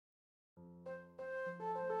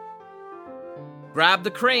Grab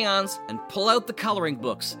the crayons and pull out the coloring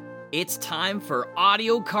books. It's time for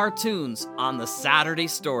audio cartoons on the Saturday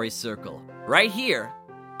Story Circle, right here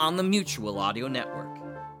on the Mutual Audio Network.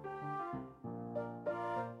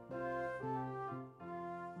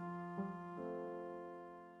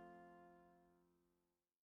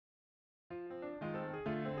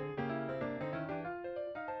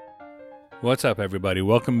 What's up, everybody?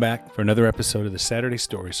 Welcome back for another episode of the Saturday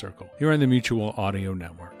Story Circle here on the Mutual Audio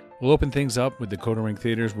Network. We'll open things up with the Coda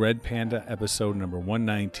Theater's Red Panda episode number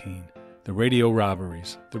 119, The Radio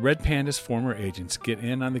Robberies. The Red Panda's former agents get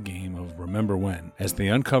in on the game of Remember When as they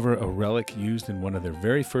uncover a relic used in one of their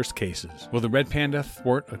very first cases. Will the Red Panda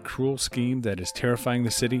thwart a cruel scheme that is terrifying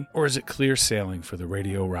the city, or is it clear sailing for the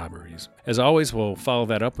Radio Robberies? As always, we'll follow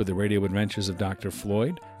that up with the radio adventures of Dr.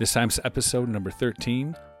 Floyd. This time's episode number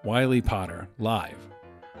 13, Wiley Potter, live.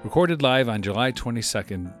 Recorded live on July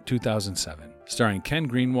 22nd, 2007. Starring Ken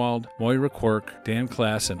Greenwald, Moira Quirk, Dan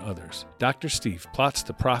Klass, and others. Dr. Steve plots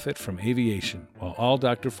to profit from aviation, while all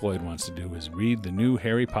Dr. Floyd wants to do is read the new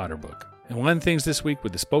Harry Potter book. And we'll end things this week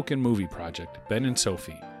with the Spoken Movie Project, Ben and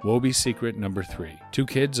Sophie, Wobie's Secret number 3. 2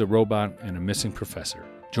 kids, a robot, and a missing professor.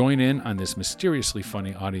 Join in on this mysteriously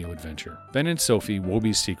funny audio adventure. Ben and Sophie,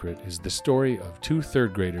 Wobie's Secret is the story of 2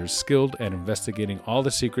 third graders skilled at investigating all the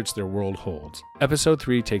secrets their world holds. Episode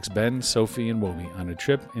 3 takes Ben, Sophie, and Wobie on a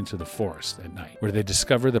trip into the forest at night, where they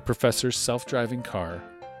discover the professor's self-driving car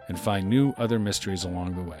and find new other mysteries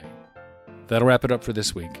along the way. That'll wrap it up for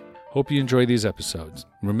this week. Hope you enjoy these episodes.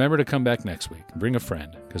 Remember to come back next week and bring a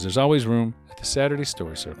friend, because there's always room at the Saturday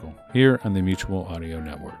Story Circle here on the Mutual Audio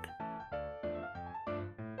Network.